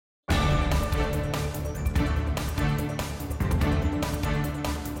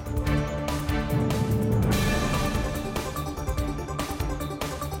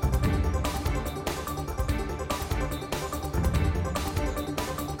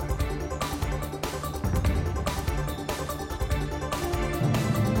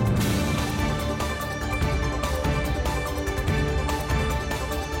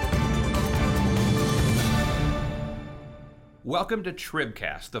Welcome to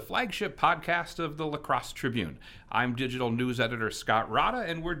Tribcast, the flagship podcast of the La Crosse Tribune. I'm digital news editor Scott Rada,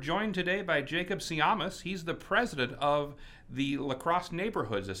 and we're joined today by Jacob Sciammas. He's the president of the La Crosse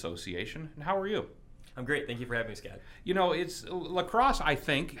Neighborhoods Association. And how are you? I'm great. Thank you for having me, Scott. You know, La Crosse, I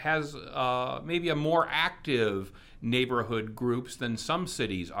think, has maybe a more active neighborhood groups than some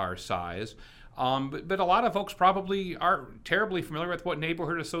cities our size. But a lot of folks probably aren't terribly familiar with what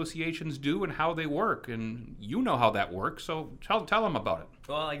neighborhood associations do and how they work. And you know how that works, so tell them about it.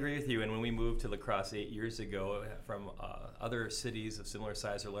 Well, I agree with you. And when we moved to La Crosse 8 years ago from other cities of similar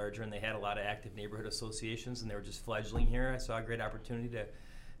size or larger, and they had a lot of active neighborhood associations, and they were just fledgling here, I saw a great opportunity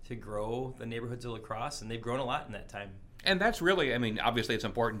to grow the neighborhoods of La Crosse, and they've grown a lot in that time. And that's really, I mean, obviously it's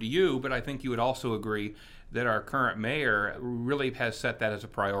important to you, but I think you would also agree that our current mayor really has set that as a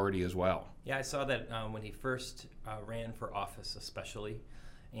priority as well. Yeah, I saw that when he first ran for office especially,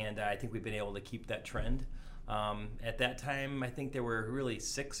 and I think we've been able to keep that trend. At that time, I think there were really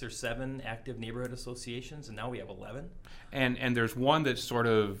 6 or 7 active neighborhood associations, and now we have 11. And there's one that's sort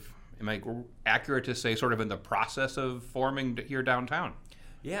of, am I accurate to say, sort of in the process of forming here downtown?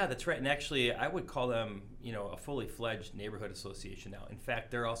 Yeah, that's right. And actually, I would call them, a fully fledged neighborhood association now. In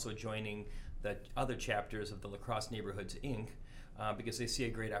fact, they're also joining the other chapters of the La Crosse Neighborhoods, Inc., because they see a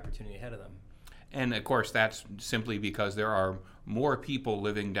great opportunity ahead of them. And of course, that's simply because there are more people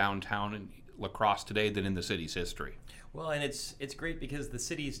living downtown in La Crosse today than in the city's history. Well, and it's great because the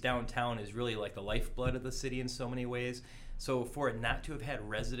city's downtown is really like the lifeblood of the city in so many ways. So for it not to have had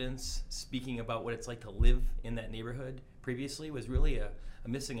residents speaking about what it's like to live in that neighborhood previously was really a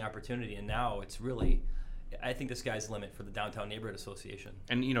missing opportunity. And now it's really, I think the sky's the limit for the Downtown Neighborhood Association.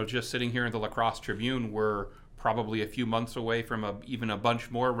 And, just sitting here in the La Crosse Tribune, we're probably a few months away from even a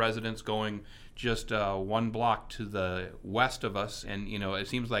bunch more residents going just one block to the west of us. And, it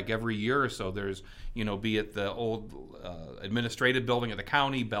seems like every year or so there's, be it the old administrative building of the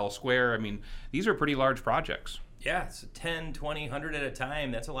county, Bell Square. I mean, these are pretty large projects. Yeah, it's 10, 20, 100 at a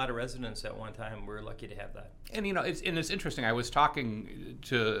time. That's a lot of residents at one time. We're lucky to have that. And, it's interesting. I was talking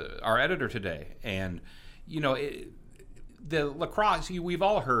to our editor today, and, the La Crosse, we've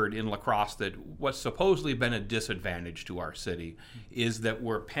all heard in La Crosse that what's supposedly been a disadvantage to our city is that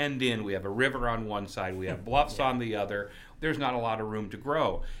we're penned in. We have a river on one side, we have bluffs on the other. There's not a lot of room to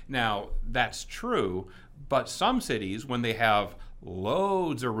grow. Now, that's true, but some cities, when they have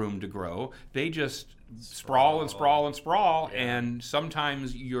loads of room to grow, they just sprawl and sprawl and sprawl, and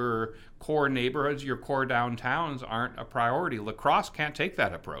sometimes your core neighborhoods, your core downtowns aren't a priority. La Crosse can't take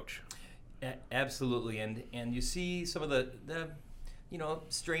that approach. Absolutely, and you see some of the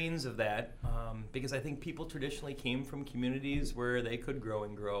strains of that because I think people traditionally came from communities where they could grow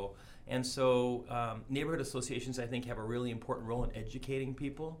and grow, and so neighborhood associations I think have a really important role in educating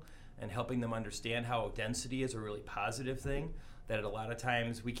people and helping them understand how density is a really positive thing, that a lot of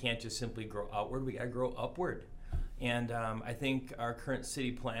times we can't just simply grow outward, we got to grow upward. And I think our current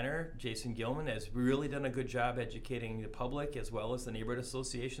city planner, Jason Gilman, has really done a good job educating the public as well as the neighborhood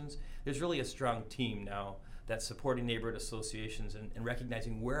associations. There's really a strong team now that's supporting neighborhood associations and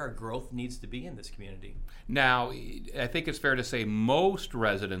recognizing where our growth needs to be in this community. Now, I think it's fair to say most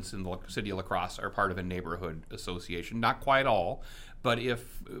residents in the city of La Crosse are part of a neighborhood association. Not quite all, but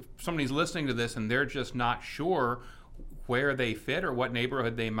if somebody's listening to this and they're just not sure where they fit or what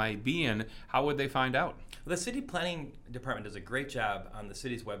neighborhood they might be in, how would they find out? Well, the city planning department does a great job on the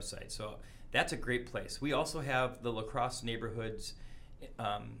city's website, so that's a great place. We also have the La Crosse Neighborhoods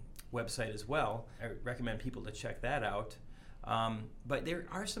website as well. I recommend people to check that out. But there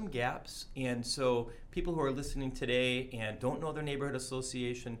are some gaps, and so people who are listening today and don't know their neighborhood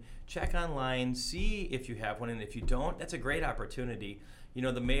association, check online, see if you have one, and if you don't, that's a great opportunity.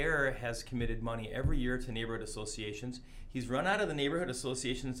 The mayor has committed money every year to neighborhood associations. He's run out of the neighborhood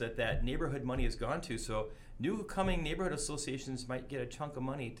associations that neighborhood money has gone to, so new coming neighborhood associations might get a chunk of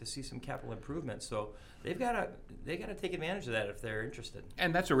money to see some capital improvement. So they got to take advantage of that if they're interested.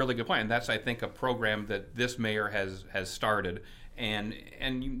 And that's a really good point. And that's, I think, a program that this mayor has started. And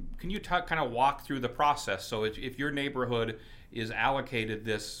can you kind of walk through the process? So if your neighborhood is allocated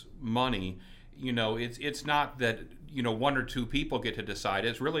this money, it's not that one or two people get to decide.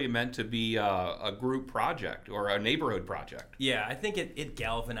 It's really meant to be a group project or a neighborhood project. Yeah, I think it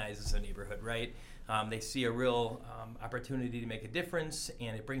galvanizes a neighborhood, right? They see a real opportunity to make a difference,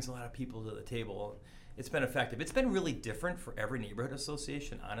 and it brings a lot of people to the table. It's been effective. It's been really different for every neighborhood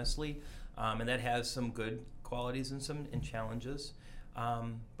association, honestly, and that has some good qualities and some challenges.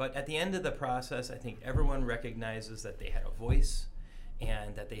 But at the end of the process, I think everyone recognizes that they had a voice,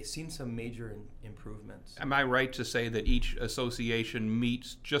 and that they've seen some major improvements. Am I right to say that each association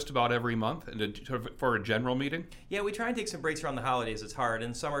meets just about every month for a general meeting? Yeah, we try and take some breaks around the holidays. It's hard,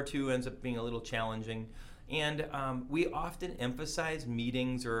 and summer too ends up being a little challenging. And we often emphasize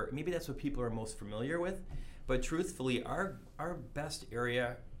meetings, or maybe that's what people are most familiar with. But truthfully, our best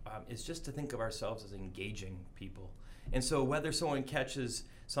area is just to think of ourselves as engaging people. And so whether someone catches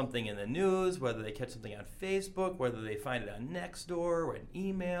something in the news, whether they catch something on Facebook, whether they find it on Nextdoor or an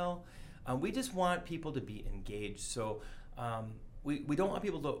email, we just want people to be engaged. So we don't want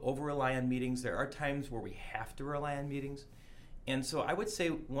people to over-rely on meetings. There are times where we have to rely on meetings. And so I would say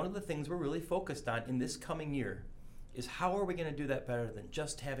one of the things we're really focused on in this coming year is how are we going to do that better than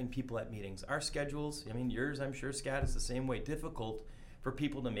just having people at meetings. Our schedules, I mean yours, I'm sure, Scott, is the same way, difficult for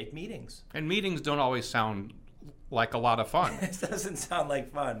people to make meetings. And meetings don't always sound like a lot of fun. It doesn't sound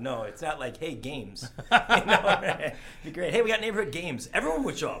like fun. No, it's not like, hey, games. It'd be great. Hey, we got neighborhood games. Everyone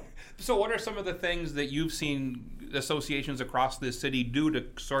would show up. So what are some of the things that you've seen associations across this city do to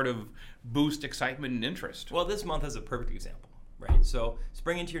sort of boost excitement and interest? Well, this month is a perfect example, right? So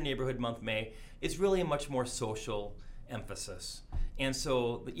Spring Into Your Neighborhood Month, May, is really a much more social emphasis. And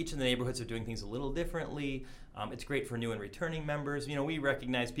so each of the neighborhoods are doing things a little differently. It's great for new and returning members. You know, we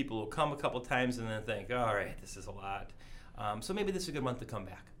recognize people who come a couple times and then think, all right, this is a lot. So maybe this is a good month to come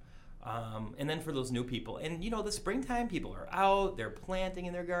back. And then for those new people, and you know, the springtime people are out, they're planting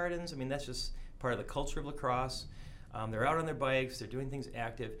in their gardens. I mean, that's just part of the culture of La Crosse. They're out on their bikes, they're doing things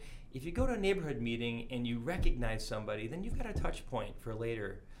active. If you go to a neighborhood meeting and you recognize somebody, then you've got a touch point for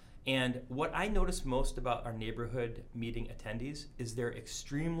later. And what I notice most about our neighborhood meeting attendees is they're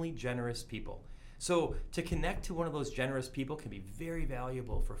extremely generous people. So to connect to one of those generous people can be very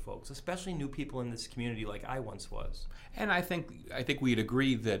valuable for folks, especially new people in this community like I once was. And I think we'd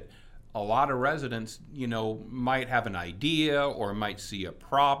agree that a lot of residents, you know, might have an idea or might see a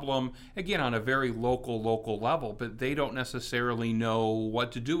problem, again, on a very local level, but they don't necessarily know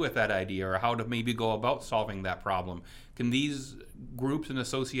what to do with that idea or how to maybe go about solving that problem. Can these groups and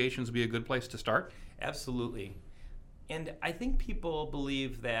associations be a good place to start? Absolutely. And I think people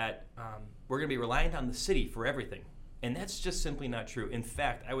believe that we're going to be reliant on the city for everything. And that's just simply not true. In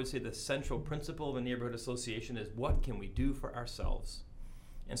fact, I would say the central principle of a neighborhood association is what can we do for ourselves?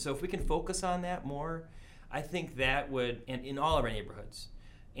 And so if we can focus on that more, I think that would, and in all of our neighborhoods,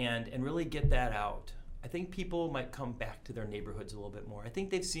 and really get that out, I think people might come back to their neighborhoods a little bit more. I think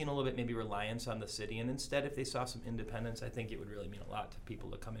they've seen a little bit maybe reliance on the city, and instead if they saw some independence, I think it would really mean a lot to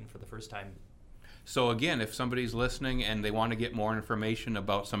people to come in for the first time. So again, if somebody's listening and they want to get more information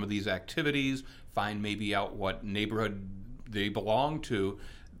about some of these activities, find maybe out what neighborhood they belong to,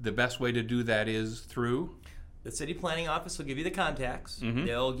 the best way to do that is through? The city planning office will give you the contacts. Mm-hmm.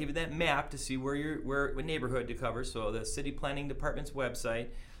 They'll give you that map to see what neighborhood to cover. So the city planning department's website,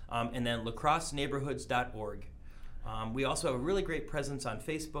 and then lacrosseneighborhoods.org. We also have a really great presence on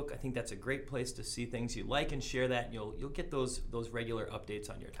Facebook. I think that's a great place to see things you like and share that, and you'll get those regular updates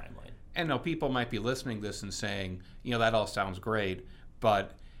on your timeline. And now people might be listening to this and saying, you know, that all sounds great,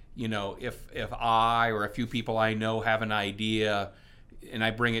 but you know, if I or a few people I know have an idea and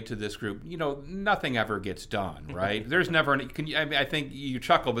I bring it to this group, you know, nothing ever gets done, right? There's never any. I think you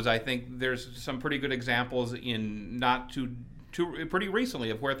chuckle because I think there's some pretty good examples in not too pretty recently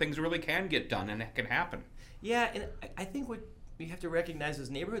of where things really can get done and it can happen. Yeah, and I think what we have to recognize is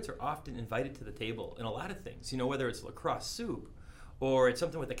neighborhoods are often invited to the table in a lot of things. You know, whether it's La Crosse soup, or it's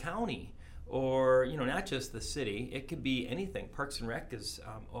something with the county, or you know, not just the city. It could be anything. Parks and Rec is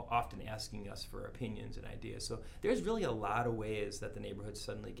often asking us for opinions and ideas. So there's really a lot of ways that the neighborhoods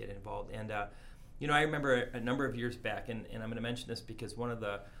suddenly get involved. And you know, I remember a number of years back, and I'm going to mention this because one of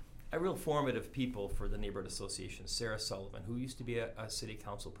the real formative people for the neighborhood association, Sarah Sullivan, who used to be a city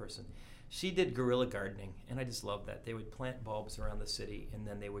council person. She did guerrilla gardening, and I just loved that. They would plant bulbs around the city, and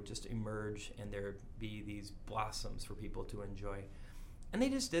then they would just emerge, and there would be these blossoms for people to enjoy. And they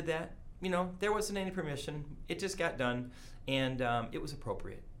just did that. You know, there wasn't any permission. It just got done, and it was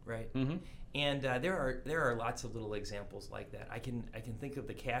appropriate, right? Mm-hmm. And there are lots of little examples like that. I can think of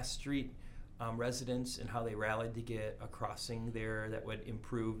the Cass Street residents and how they rallied to get a crossing there that would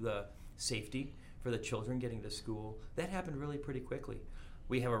improve the safety for the children getting to school. That happened really pretty quickly.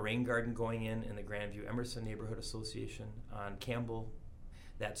 We have a rain garden going in the Grandview Emerson Neighborhood Association on Campbell.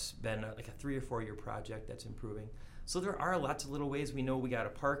 That's been like a 3 or 4 year project that's improving. So there are lots of little ways. We know we got a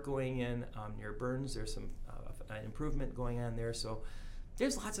park going in near Burns. There's some improvement going on there. So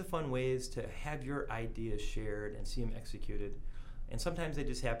there's lots of fun ways to have your ideas shared and see them executed. And sometimes they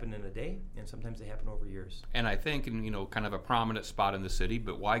just happen in a day, and sometimes they happen over years. And I think, kind of a prominent spot in the city,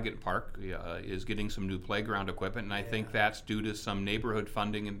 but Wygant Park is getting some new playground equipment, and I think that's due to some neighborhood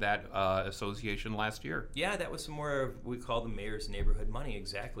funding in that association last year. Yeah, that was some more of, we call the mayor's neighborhood money,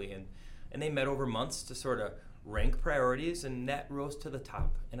 exactly. And they met over months to sort of rank priorities, and that rose to the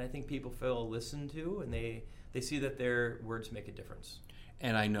top. And I think people feel listened to, and they see that their words make a difference.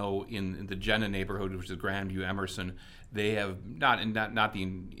 And I know in the Jenna neighborhood, which is Grandview Emerson, they have not the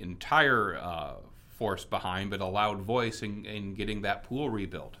entire force behind, but a loud voice in getting that pool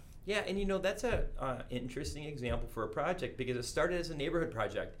rebuilt. Yeah, and that's an interesting example for a project, because it started as a neighborhood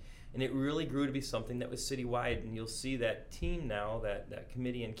project, and it really grew to be something that was citywide. And you'll see that team now, that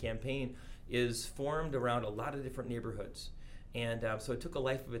committee and campaign, is formed around a lot of different neighborhoods. And so it took a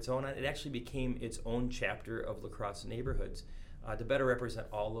life of its own. It actually became its own chapter of La Crosse neighborhoods to better represent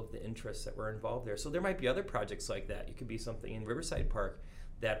all of the interests that were involved there. So there might be other projects like that. It could be something in Riverside Park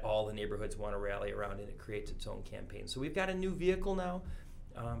that all the neighborhoods want to rally around, and it creates its own campaign. So we've got a new vehicle now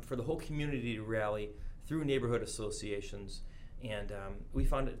for the whole community to rally through neighborhood associations. And we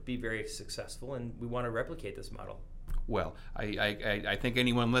found it to be very successful, and we want to replicate this model. Well, I think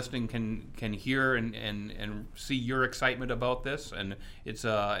anyone listening can hear and see your excitement about this, and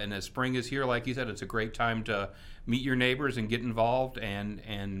and as spring is here, like you said, it's a great time to meet your neighbors and get involved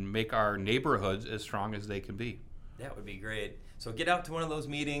and make our neighborhoods as strong as they can be. That would be great. So get out to one of those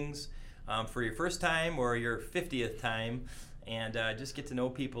meetings for your first time or your 50th time, and just get to know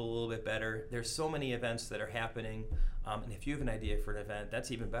people a little bit better. There's so many events that are happening, and if you have an idea for an event,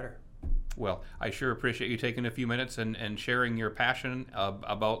 that's even better. Well, I sure appreciate you taking a few minutes and sharing your passion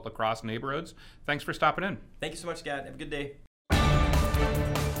about La Crosse neighborhoods. Thanks for stopping in. Thank you so much, Scott. Have a good day.